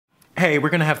Hey,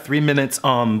 we're gonna have 3 minutes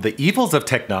on the evils of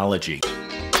technology.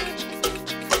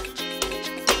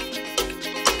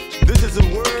 This is a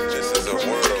world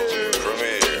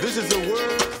premiere. This is a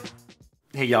world.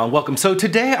 Hey y'all, welcome. So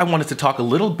today I wanted to talk a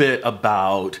little bit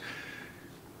about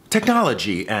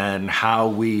technology and how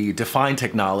we define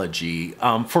technology.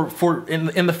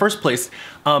 In the first place,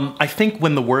 I think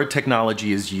when the word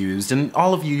technology is used, and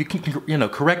all of you can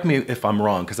correct me if I'm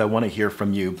wrong because I want to hear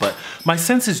from you. But my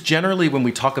sense is generally when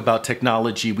we talk about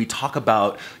technology, we talk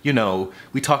about only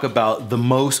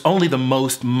the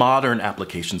most modern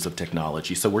applications of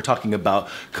technology. So we're talking about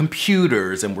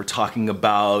computers, and we're talking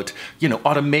about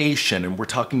automation, and we're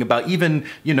talking about even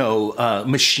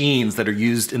machines that are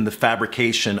used in the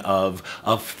fabrication of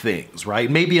things, right?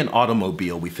 Maybe an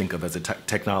automobile we think of as a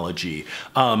technology.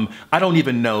 I don't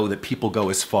even know that people go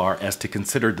as far as to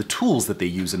consider the tools that they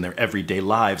use in their everyday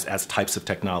lives as types of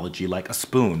technology, like a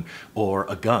spoon or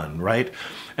a gun, right?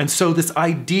 And so this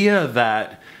idea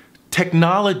that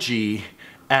technology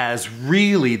as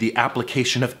really the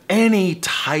application of any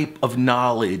type of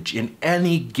knowledge in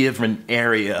any given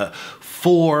area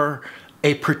for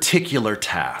a particular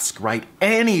task, right?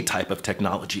 Any type of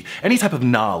technology, any type of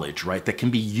knowledge, right, that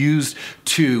can be used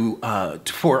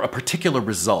for a particular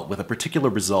result, with a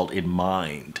particular result in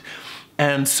mind.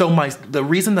 And so the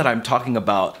reason that I'm talking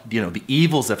about the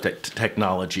evils of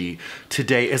technology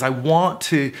today is I want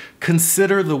to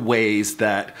consider the ways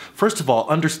that, first of all,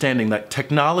 understanding that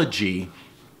technology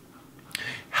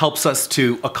helps us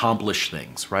to accomplish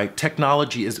things, right?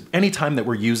 Technology is any time that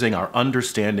we're using our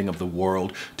understanding of the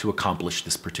world to accomplish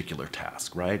this particular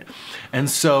task, right? And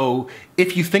so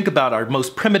if you think about our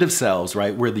most primitive selves,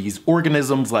 right, we're these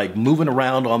organisms like moving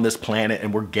around on this planet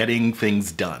and we're getting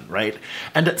things done, right?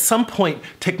 And at some point,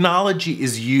 technology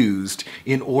is used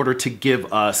in order to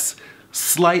give us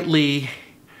slightly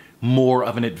more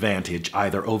of an advantage,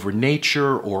 either over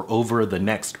nature or over the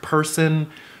next person,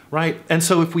 right? And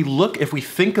so if we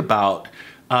think about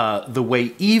the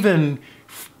way even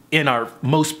in our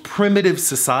most primitive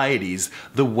societies,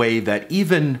 the way that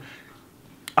even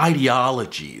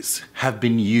ideologies have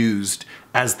been used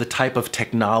as the type of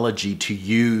technology to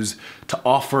use to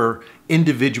offer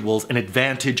individuals an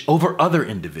advantage over other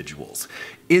individuals.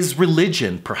 Is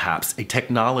religion perhaps a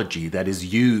technology that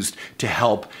is used to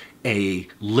help a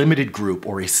limited group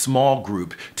or a small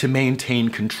group to maintain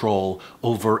control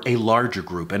over a larger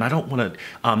group? And I don't want to,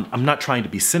 I'm not trying to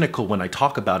be cynical when I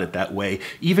talk about it that way,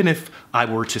 even if I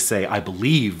were to say I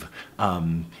believe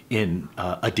in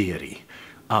a deity.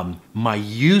 My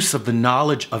use of the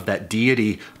knowledge of that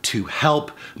deity to help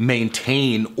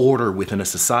maintain order within a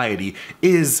society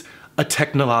is a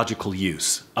technological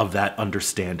use of that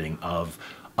understanding of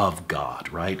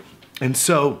God, right? And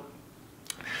so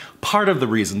part of the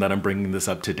reason that I'm bringing this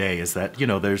up today is that,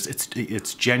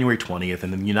 it's January 20th,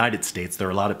 and in the United States, there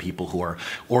are a lot of people who are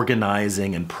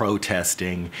organizing and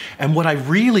protesting. And what I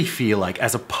really feel like,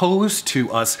 as opposed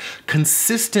to us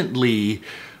consistently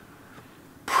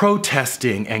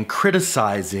protesting and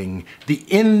criticizing the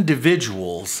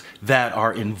individuals that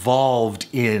are involved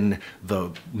in the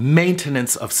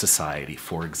maintenance of society,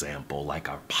 for example, like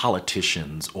our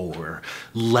politicians or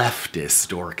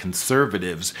leftists or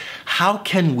conservatives, how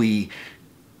can we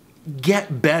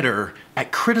get better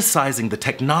at criticizing the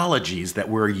technologies that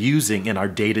we're using in our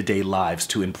day-to-day lives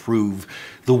to improve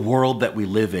the world that we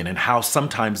live in, and how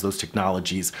sometimes those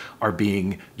technologies are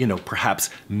being,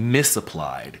 perhaps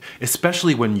misapplied,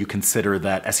 especially when you consider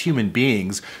that as human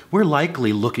beings, we're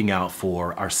likely looking out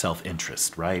for our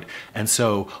self-interest, right? And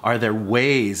so are there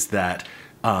ways that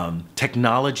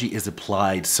technology is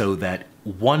applied so that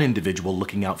one individual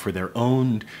looking out for their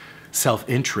own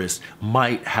self-interest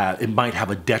might have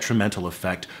a detrimental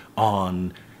effect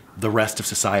on the rest of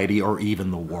society or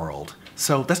even the world?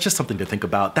 So that's just something to think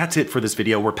about. That's it for this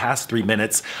video. We're past 3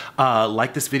 minutes.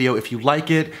 Like this video if you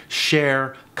like it,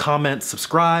 share, comment,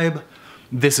 subscribe.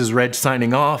 This is Reg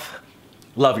signing off.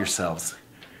 Love yourselves.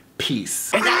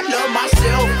 Peace. And I love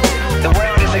myself the way